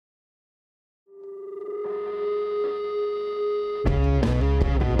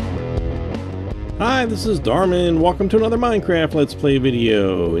Hi, this is Darman. Welcome to another Minecraft Let's Play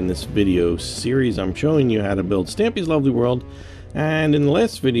video. In this video series, I'm showing you how to build Stampy's Lovely World. And in the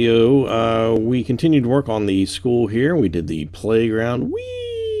last video, we continued to work on the school here. We did the playground,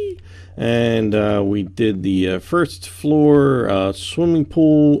 whee! And we did the first floor swimming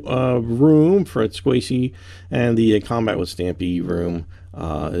pool room for Squishy, and the combat with Stampy room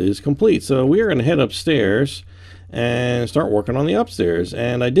is complete. So we are going to head upstairs and start working on the upstairs.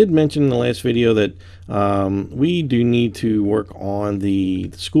 And I did mention in the last video that we do need to work on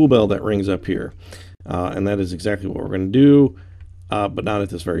the school bell that rings up here, and that is exactly what we're going to do, but not at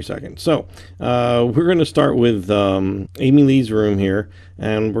this very second. So we're going to start with Amy Lee's room here,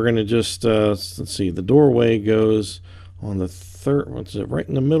 and we're going to just let's see, the doorway goes on the third, what's it, right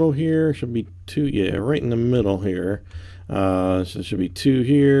in the middle here? Should be two, yeah, right in the middle here. So it should be two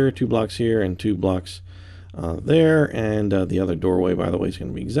here, 2 blocks here, and 2 blocks there, and the other doorway, by the way, is going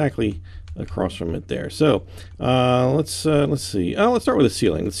to be exactly across from it there. So let's see. Let's start with the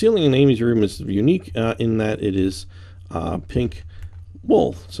ceiling. The ceiling in Amy's room is unique in that it is pink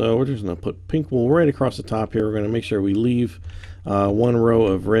wool. So we're just going to put pink wool right across the top here. We're going to make sure we leave 1 row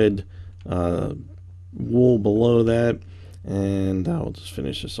of red wool below that. And I'll just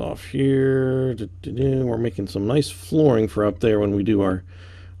finish this off here. We're making some nice flooring for up there when we do our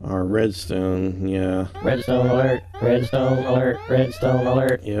redstone. Yeah. Redstone alert, redstone alert, redstone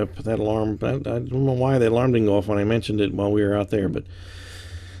alert. Yep, that alarm, I don't know why the alarm didn't go off when I mentioned it while we were out there, but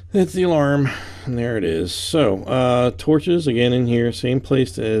it's the alarm, and there it is. So, torches, again in here, same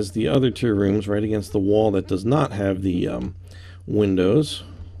place as the other 2 rooms, right against the wall that does not have the windows,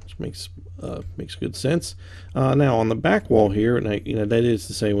 which makes good sense. Now, on the back wall here, and that is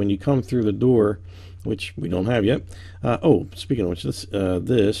to say, when you come through the door, which we don't have yet. Oh, speaking of which,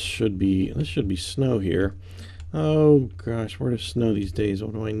 this should be snow here. Oh gosh, where does snow these days?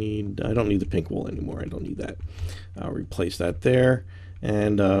 What do I need? I don't need the pink wool anymore. I don't need that. I'll replace that there,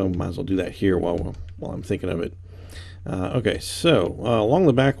 and might as well do that here while I'm thinking of it. Okay, so along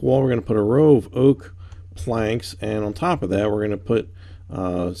the back wall, we're going to put a row of oak planks, and on top of that, we're going to put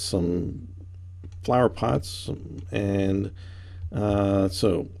some flower pots, and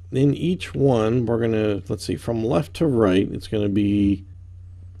so in each one, we're going to, let's see, from left to right, it's going to be,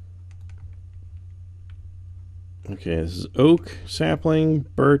 okay, this is oak, sapling,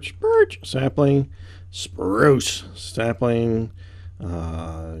 birch, sapling, spruce, sapling,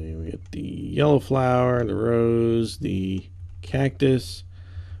 we get the yellow flower, the rose, the cactus,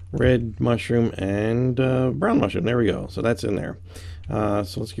 red mushroom, and brown mushroom. There we go. So that's in there.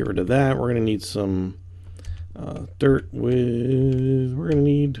 So let's get rid of that. We're going to need some dirt with, we're gonna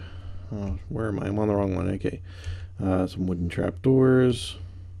need, where am I? I'm on the wrong one. Okay, some wooden trapdoors,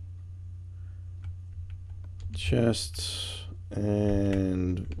 chests,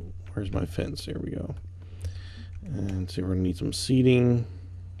 and where's my fence? Here we go. And so we're gonna need some seating,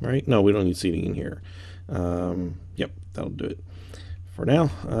 right? No, we don't need seating in here. Yep, that'll do it for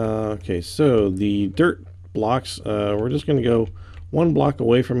now. Okay, so the dirt blocks, we're just gonna go 1 block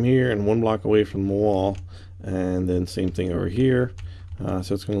away from here and 1 block away from the wall. And then same thing over here.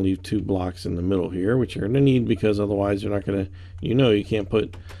 So it's going to leave 2 blocks in the middle here, which you're going to need because otherwise you're not going to, you can't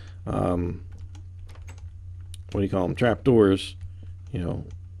put, what do you call them, trapdoors. You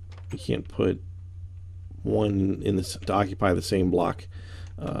can't put one in this to occupy the same block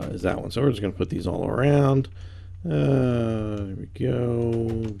as that one. So we're just going to put these all around. There we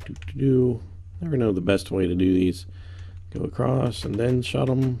go. Never know the best way to do these. Go across and then shut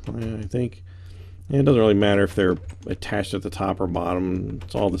them, I think. And it doesn't really matter if they're attached at the top or bottom.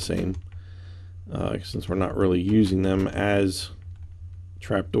 It's all the same, since we're not really using them as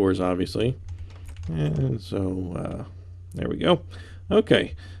trapdoors, obviously. And so there we go.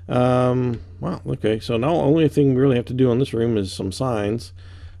 Okay. Wow. Okay. So now the only thing we really have to do on this room is some signs.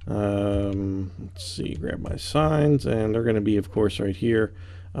 Let's see. Grab my signs, and they're going to be, of course, right here.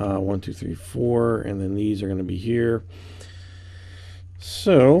 1, 2, 3, 4, and then these are going to be here.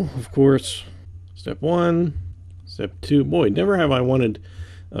 So, of course, step 1, step 2. Boy, never have I wanted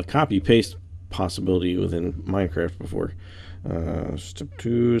a copy-paste possibility within Minecraft before. Step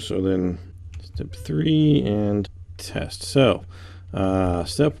 2, so then step 3, and test. So,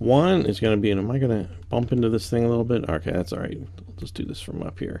 step 1 is going to be, and am I going to bump into this thing a little bit? Okay, that's all right. We'll just do this from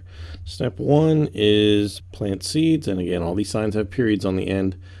up here. Step 1 is plant seeds, and again, all these signs have periods on the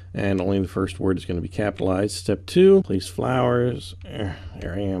end, and only the first word is going to be capitalized. Step 2, place flowers. There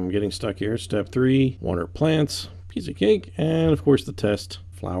I am getting stuck here. Step 3, water plants, piece of cake, and of course the test,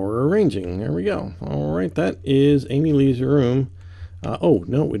 flower arranging. There we go. All right, that is Amy Lee's room. Oh,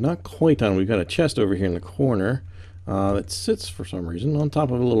 no, we're not quite done. We've got a chest over here in the corner. that sits for some reason on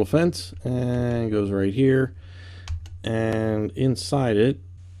top of a little fence and goes right here. And inside it,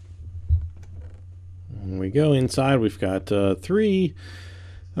 when we go inside, we've got three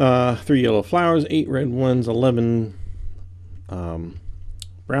yellow flowers, 8 red ones, 11 brown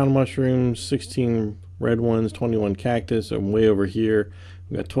mushrooms, 16 red ones, 21 cactus, and way over here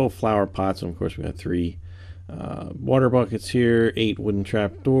we've got 12 flower pots, and of course we got 3 water buckets here, 8 wooden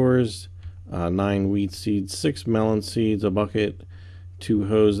trap doors, 9 wheat seeds, 6 melon seeds, a bucket, 2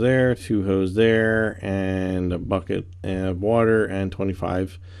 hose there, 2 hose there, and a bucket of water, and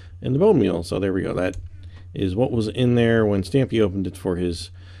 25 in the bone meal. So there we go. That is what was in there when Stampy opened it for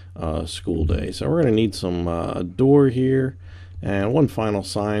his school day. So we're going to need some door here and one final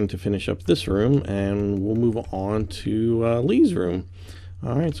sign to finish up this room, and we'll move on to Lee's room.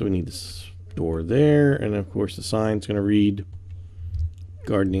 Alright, so we need this door there, and of course the sign's going to read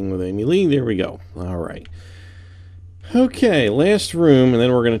Gardening with Amy Lee. There we go. Alright. Okay, last room, and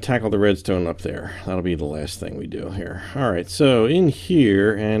then we're going to tackle the redstone up there. That'll be the last thing we do here. Alright, so in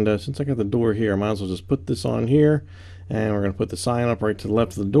here, and since I got the door here, I might as well just put this on here, and we're going to put the sign up right to the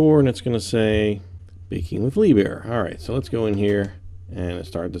left of the door, and it's going to say Baking with Lee Bear. Alright, so let's go in here and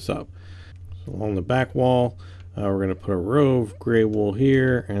start this up. So along the back wall, we're going to put a row of gray wool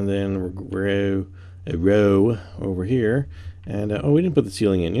here, and then a row over here. And, oh, we didn't put the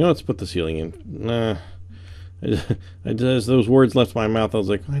ceiling in. You know, let's put the ceiling in. Nah. As those words left my mouth, I was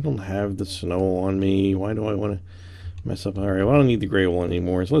like, I don't have the snow on me. Why do I want to mess up? Alright, well, I don't need the gray wool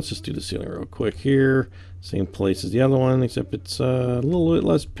anymore, so let's just do the ceiling real quick here. Same place as the other one, except it's a little bit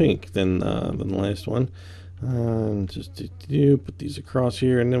less pink than the last one. Just put these across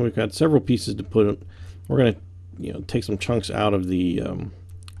here, and then we've got several pieces to put. We're going to take some chunks out of the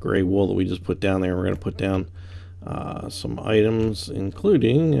gray wool that we just put down there. We're going to put down some items,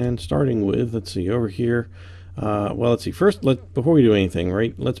 including, and starting with, let's see, over here. Well, let's see. First, before we do anything,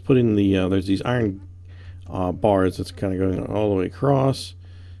 right, let's put in the, there's these iron bars that's kind of going all the way across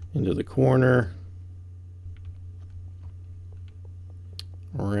into the corner,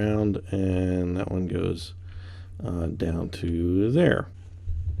 around, and that one goes down to there.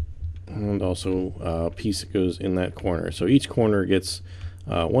 And also a piece that goes in that corner. So each corner gets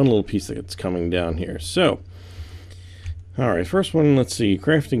one little piece that's coming down here. So, alright, first one, let's see,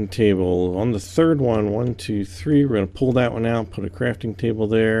 crafting table. On the third one, 1, 2, 3, we're going to pull that one out, put a crafting table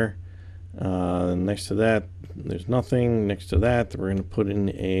there. Next to that, there's nothing. Next to that, we're going to put in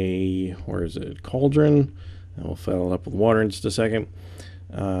a, where is it, cauldron. And we'll fill it up with water in just a second.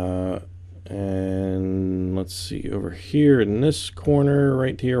 And let's see, over here in this corner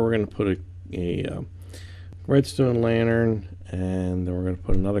right here, we're going to put a redstone lantern, and then we're going to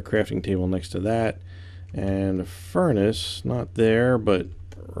put another crafting table next to that, and a furnace, not there, but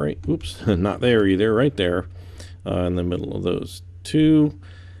right, oops, not there either, right there, in the middle of those two.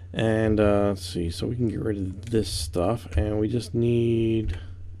 And let's see, so we can get rid of this stuff, and we just need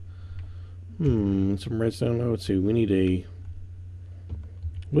some redstone. Oh, let's see, we need a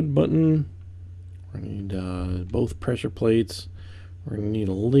wood button. We're going to need both pressure plates. We're going to need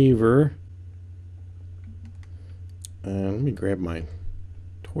a lever. And let me grab my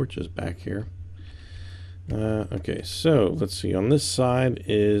torches back here. Okay, so let's see. On this side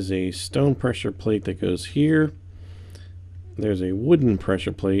is a stone pressure plate that goes here. There's a wooden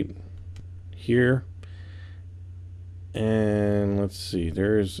pressure plate here. And let's see,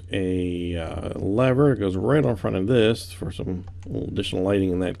 there's a lever that goes right on front of this for some additional lighting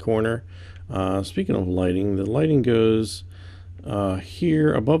in that corner. Speaking of lighting, the lighting goes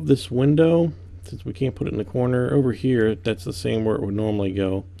here above this window. Since we can't put it in the corner, over here, that's the same where it would normally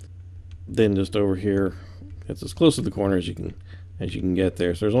go. Then just over here, that's as close to the corner as you can get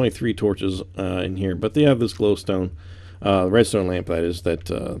there. So there's only 3 torches in here, but they have this glowstone, redstone lamp that is, that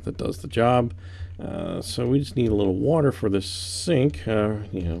does the job. So we just need a little water for this sink, for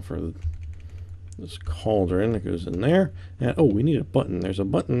this cauldron that goes in there. And oh, we need a button. There's a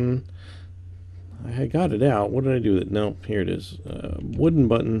button. I got it out. What did I do with it? No, here it is. Wooden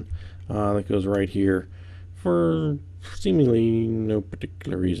button that goes right here for seemingly no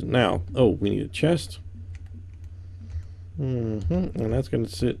particular reason. Now, oh, we need a chest. And that's going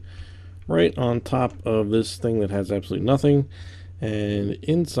to sit right on top of this thing that has absolutely nothing. And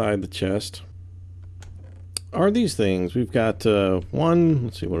inside the chest are these things. We've got one,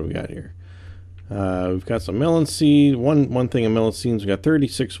 let's see, what do we got here? We've got some melon seed, one thing of melon seeds. We've got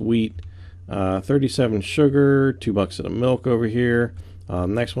 36 wheat, 37 sugar, 2 buckets of milk over here.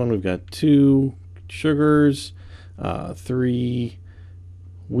 Next one, we've got 2 sugars, 3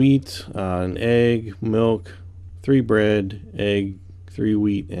 wheat, an egg, milk, 3 bread, egg, 3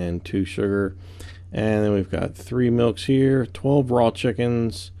 wheat, and 2 sugar. And then we've got 3 milks here, 12 raw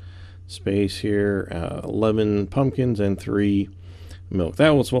chickens, space here, 11 pumpkins, and 3 milk.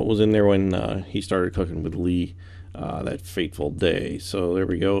 That was what was in there when he started cooking with Lee that fateful day. So there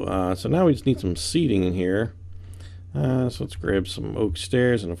we go. So now we just need some seating in here. So let's grab some oak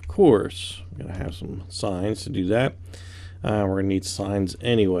stairs, and of course, I'm going to have some signs to do that. We're going to need signs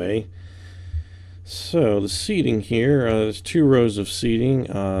anyway. So the seating here, there's 2 rows of seating,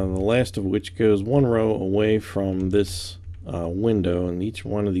 the last of which goes 1 row away from this window, and each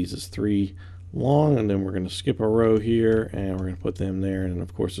one of these is 3 long, and then we're going to skip a row here, and we're going to put them there, and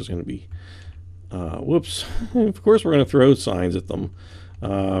of course there's going to be, whoops, of course we're going to throw signs at them.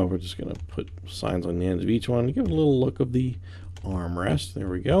 We're just going to put signs on the ends of each one to give it a little look of the armrest. There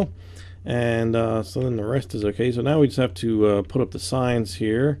we go. And so then the rest is okay. So now we just have to put up the signs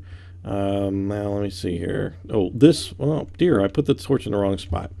here. Now let me see here. Oh, oh dear, I put the torch in the wrong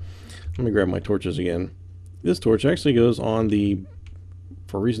spot. Let me grab my torches again. This torch actually goes on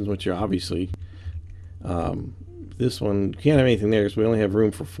for reasons which are obviously, this one can't have anything there because we only have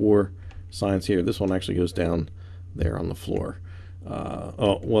room for 4 signs here. This one actually goes down there on the floor.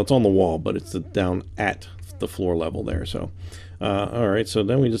 Oh, well, it's on the wall, but it's down at the floor level there. So, all right, so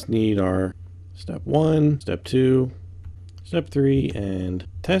then we just need our step 1, step 2, step 3, and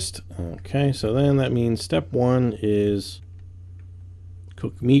test. Okay, so then that means step 1 is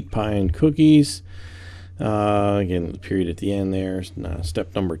cook meat, pie, and cookies. Again, the period at the end there.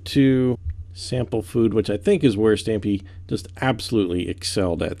 Step number 2, sample food, which I think is where Stampy just absolutely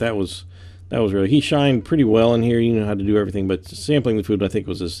excelled at. That was really, he shined pretty well in here. You know how to do everything, but sampling the food I think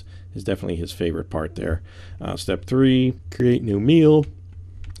was is definitely his favorite part there. Step 3, create new meal.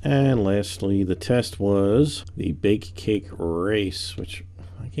 And lastly, the test was the bake cake race, which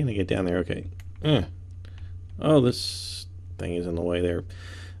I can't get down there. Okay. Oh, this thing is in the way there.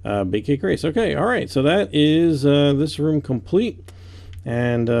 Bake cake race. Okay, all right. So that is this room complete,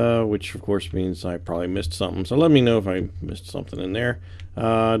 and which of course means I probably missed something. So let me know if I missed something in there.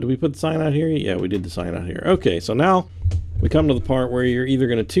 Do we put the sign out here? Yeah, we did the sign out here. Okay, so now we come to the part where you're either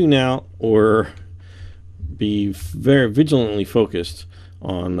going to tune out or be very vigilantly focused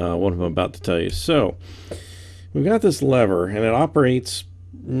on what I'm about to tell you. So we've got this lever, and it operates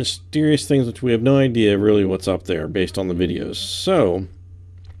mysterious things which we have no idea really what's up there based on the videos. So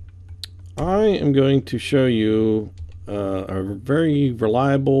I am going to show you a very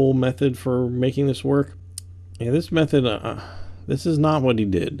reliable method for making this work. And this method, this is not what he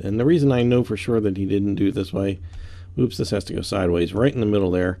did. And the reason I know for sure that he didn't do it this way, oops, this has to go sideways, right in the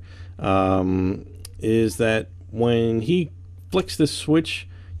middle there, is that when he flicks this switch,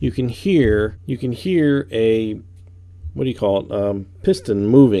 you can hear a, what do you call it, piston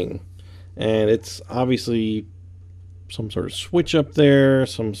moving. And it's obviously some sort of switch up there,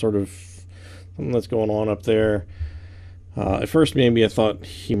 some sort of something that's going on up there. At first, maybe I thought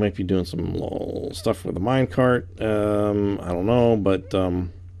he might be doing some little stuff with the minecart. I don't know, but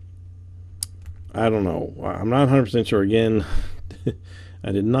I don't know. I'm not 100% sure. Again,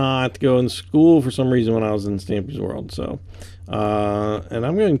 I did not go in school for some reason when I was in Stampy's World. So, and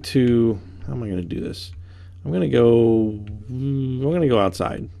I'm going to, how am I going to do this? I'm going to go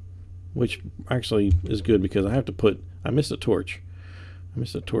outside, which actually is good because I have to put, I missed a torch. I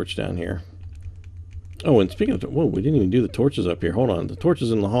missed a torch down here. Oh, and speaking of, whoa, we didn't even do the torches up here. Hold on. The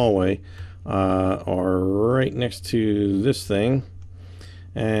torches in the hallway are right next to this thing.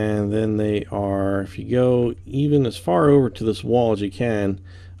 And then they are, if you go even as far over to this wall as you can,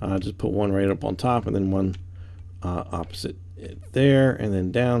 just put one right up on top and then one opposite it there. And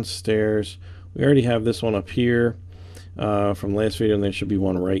then downstairs, we already have this one up here from last video, and there should be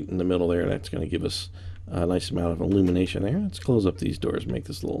one right in the middle there. That's going to give us a nice amount of illumination there. Let's close up these doors, make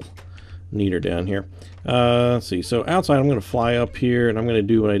this a little neater down here. Let's see. So outside, I'm going to fly up here, and I'm going to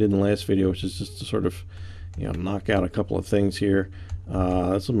do what I did in the last video, which is just to sort of, you know, knock out a couple of things here.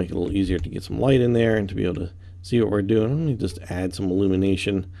 This will make it a little easier to get some light in there and to be able to see what we're doing. Let me just add some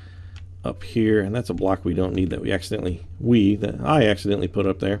illumination up here, and that's a block we don't need that I accidentally put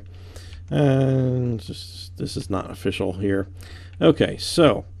up there. And this is not official here. Okay,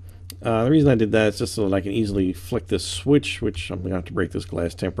 so the reason I did that is just so that I can easily flick this switch, which I'm going to have to break this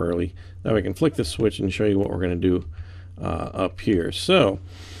glass temporarily. That way I can flick this switch and show you what we're going to do up here. So,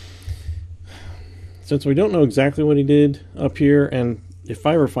 since we don't know exactly what he did up here, and if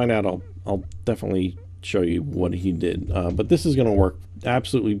I ever find out, I'll definitely show you what he did. But this is going to work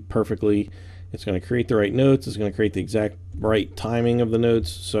absolutely perfectly. It's going to create the right notes. It's going to create the exact right timing of the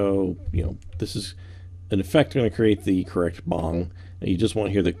notes. So, you know, this is in effect going to create the correct bong. You just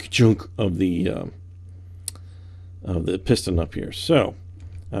won't hear the ka-chunk of the piston up here. So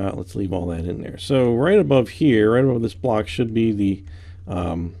Let's leave all that in there. So right above here, right above this block, should be the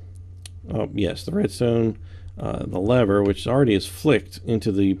yes, the redstone, the lever, which already is flicked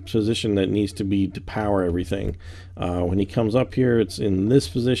into the position that needs to be to power everything. When he comes up here, it's in this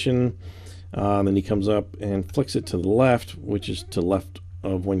position. Then he comes up and flicks it to the left, which is to left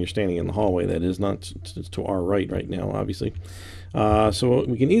of when you're standing in the hallway. That is not to our right now, obviously. So what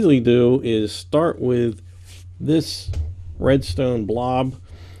we can easily do is start with this redstone blob,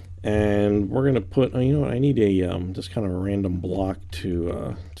 and we're going to put, you know what, I need a just kind of a random block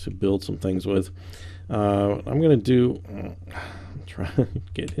to build some things with. I'm going to do, trying to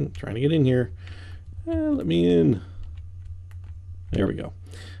get in here. Let me in. There we go.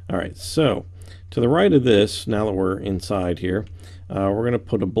 All right, so to the right of this, now that we're inside here, we're going to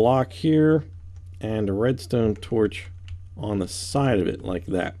put a block here and a redstone torch on the side of it like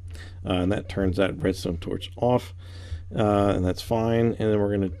that. And that turns that redstone torch off, and that's fine. And then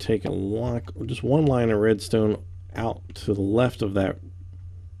we're going to take just one line of redstone out to the left of that,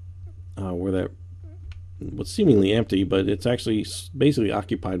 where that was seemingly empty, but it's actually basically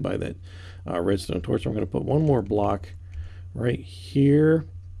occupied by that redstone torch. I'm going to put one more block right here,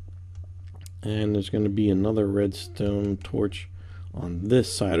 and there's going to be another redstone torch on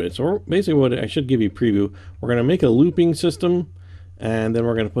this side of it. So basically, what I should give you a preview, we're going to make a looping system, and then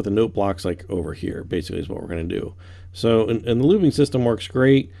we're going to put the note blocks like over here, basically is what we're going to do. So and the looping system works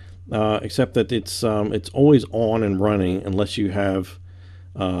great, except that it's always on and running unless you have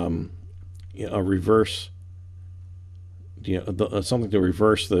a reverse, something to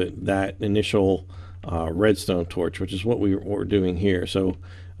reverse that initial redstone torch, which is what we're doing here. So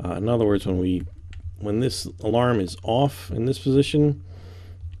in other words, when this alarm is off in this position,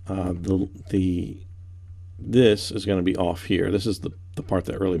 this is going to be off here. This is the part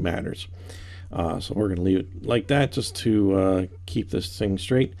that really matters. So we're going to leave it like that just to keep this thing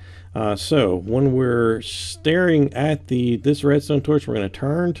straight. So when we're staring at this redstone torch, we're going to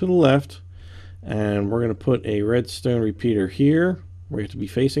turn to the left, and we're going to put a redstone repeater here. We have to be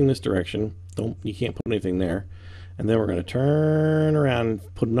facing this direction. You can't put anything there. And then we're going to turn around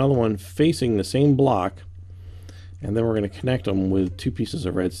and put another one facing the same block, and then we're going to connect them with two pieces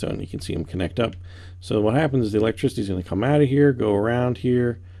of redstone. You can see them connect up. So what happens is the electricity is going to come out of here, go around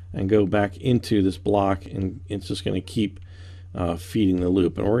here, and go back into this block, and it's just going to keep feeding the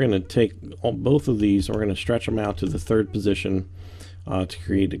loop. And we're going to take both of these, and we're going to stretch them out to the third position to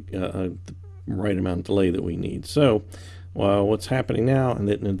create the right amount of delay that we need. So what's happening now, and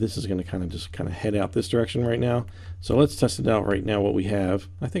this is going to just head out this direction right now. So let's test it out right now, what we have.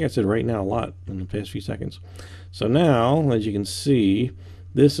 I think I said right now a lot in the past few seconds. So now, as you can see,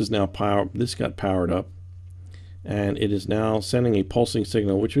 this is now this got powered up, and it is now sending a pulsing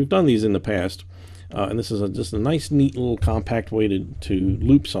signal, which we've done these in the past. And this is just a nice, neat little compact way to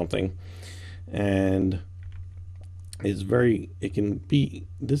loop something. And it's it can be,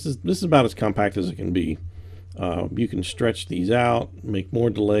 this is about as compact as it can be. You can stretch these out, make more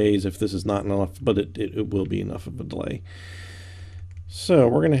delays if this is not enough, but it will be enough of a delay. So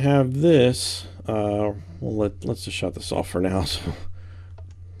we're going to have this, let's just shut this off for now. So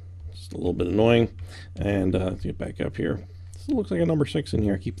just a little bit annoying. And let's get back up here. This looks like a number 6 in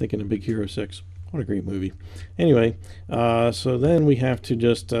here. I keep thinking of Big Hero 6. What a great movie. Anyway, so then we have to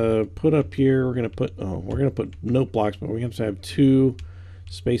just put up here, we're going to put note blocks, but we have to have two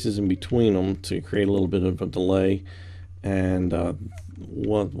spaces in between them to create a little bit of a delay, and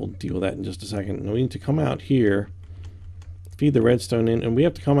we'll deal with that in just a second. Now we need to come out here, feed the redstone in, and we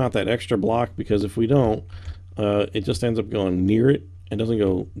have to come out that extra block, because if we don't, it just ends up going near it and doesn't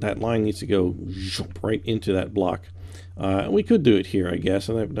go. That line needs to go right into that block. We could do it here, I guess,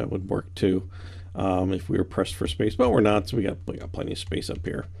 and that would work too if we were pressed for space, but we're not, so we got plenty of space up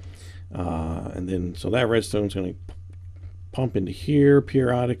here. And then so that redstone's going to pump into here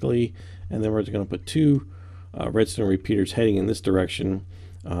periodically, and then we're just going to put two redstone repeaters heading in this direction.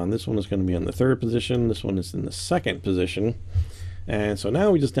 This one is going to be on the third position, this one is in the second position, and so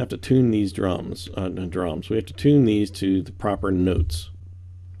now we just have to tune these drums. We have to tune these to the proper notes.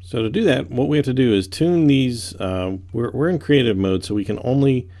 So to do that, what we have to do is tune these. We're in creative mode, so we can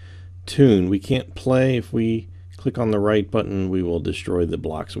only tune. We can't play. If we click on the right button, we will destroy the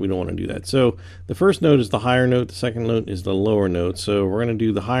block, so we don't want to do that. So the first note is the higher note, the second note is the lower note. So we're going to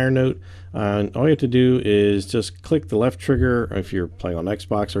do the higher note, and all you have to do is just click the left trigger if you're playing on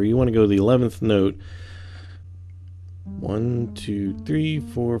Xbox, or you want to go to the 11th note. 1 2 3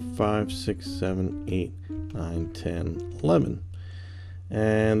 4 5 6 7 8 9 10 11.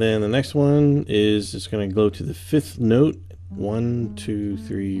 And then the next one is just going to go to the 5th note. 1 2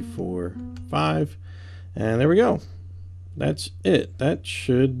 3 4 5, and there we go. that's it. That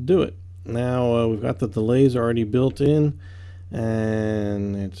should do it. Now we've got the delays already built in,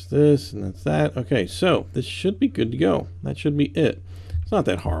 and it's this and that's that. Okay, so this should be good to go. That should be it. It's not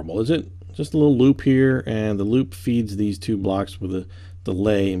that horrible, is it? Just a little loop here, and the loop feeds these two blocks with a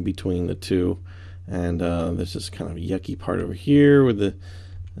delay in between the two. And there's this kind of yucky part over here with the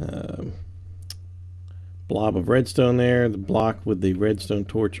blob of redstone there, the block with the redstone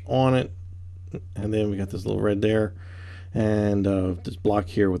torch on it, and then we got this little red there, and this block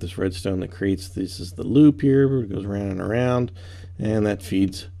here with this redstone that creates this is the loop here. It goes around and around, and that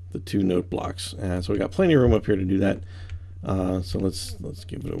feeds the two note blocks. So we got plenty of room up here to do that. So let's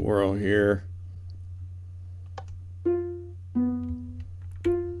give it a whirl here.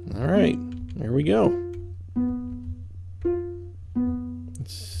 All right, there we go.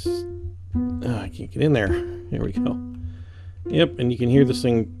 I can't get in there. Here we go. Yep, and you can hear this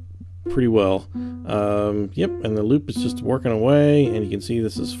thing pretty well. Yep, and the loop is just working away, and you can see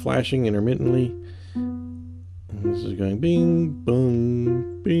this is flashing intermittently. And this is going bing,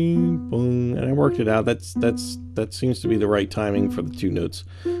 boom, bing, boom, and I worked it out. That seems to be the right timing for the two notes.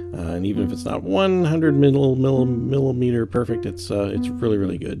 And even if it's not 100 millimeter perfect, it's really,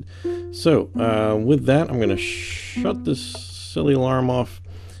 really good. So with that, I'm going to shut this silly alarm off.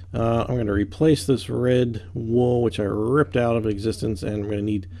 I'm going to replace this red wool, which I ripped out of existence, and I'm going to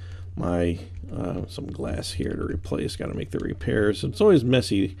need my some glass here to replace. Got to make the repairs. It's always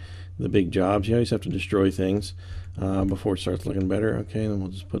messy, the big jobs. You always have to destroy things before it starts looking better. Okay, and then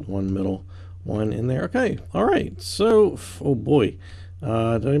we'll just put one middle one in there. Okay, all right. So, oh boy,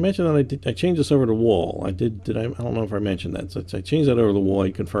 did I mention that I changed this over to wool? I did. I don't know if I mentioned that. So I changed that over to wool.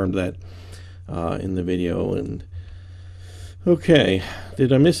 I confirmed that in the video. And okay,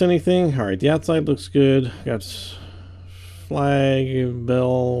 did I miss anything? All right, the outside looks good. Got flag,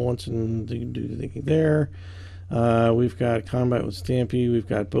 bell, once and do the thinking there. We've got combat with Stampy. We've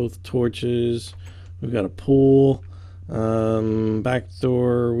got both torches. We've got a pool, back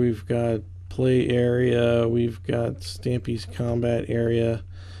door. We've got play area. We've got Stampy's combat area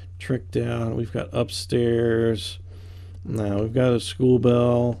tricked out. We've got upstairs. Now we've got a school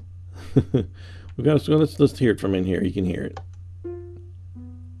bell. We've got a, let's hear it from in here. You can hear it.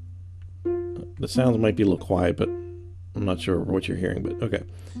 The sounds might be a little quiet, but I'm not sure what you're hearing, but okay.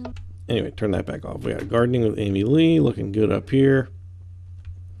 Anyway, turn that back off. We got gardening with Amy Lee, looking good up here.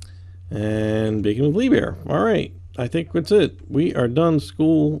 And baking with Lee Bear. All right, I think that's it. We are done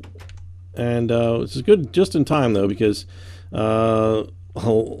school. And this is good just in time, though, because a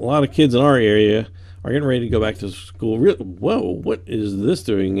lot of kids in our area are getting ready to go back to school. Whoa, what is this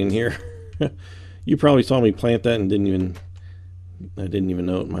doing in here? You probably saw me plant that and I didn't even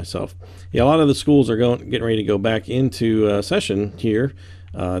know it myself. Yeah, a lot of the schools are getting ready to go back into session here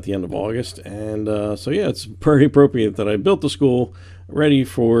at the end of August, and so yeah, it's pretty appropriate that I built the school ready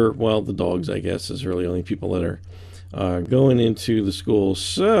for, well, the dogs, I guess, is really the only people that are going into the school.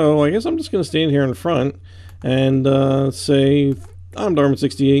 So I guess I'm just going to stand here in front and say, I'm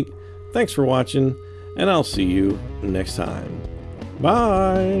Darman68. Thanks for watching, and I'll see you next time.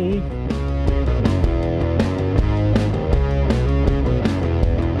 Bye.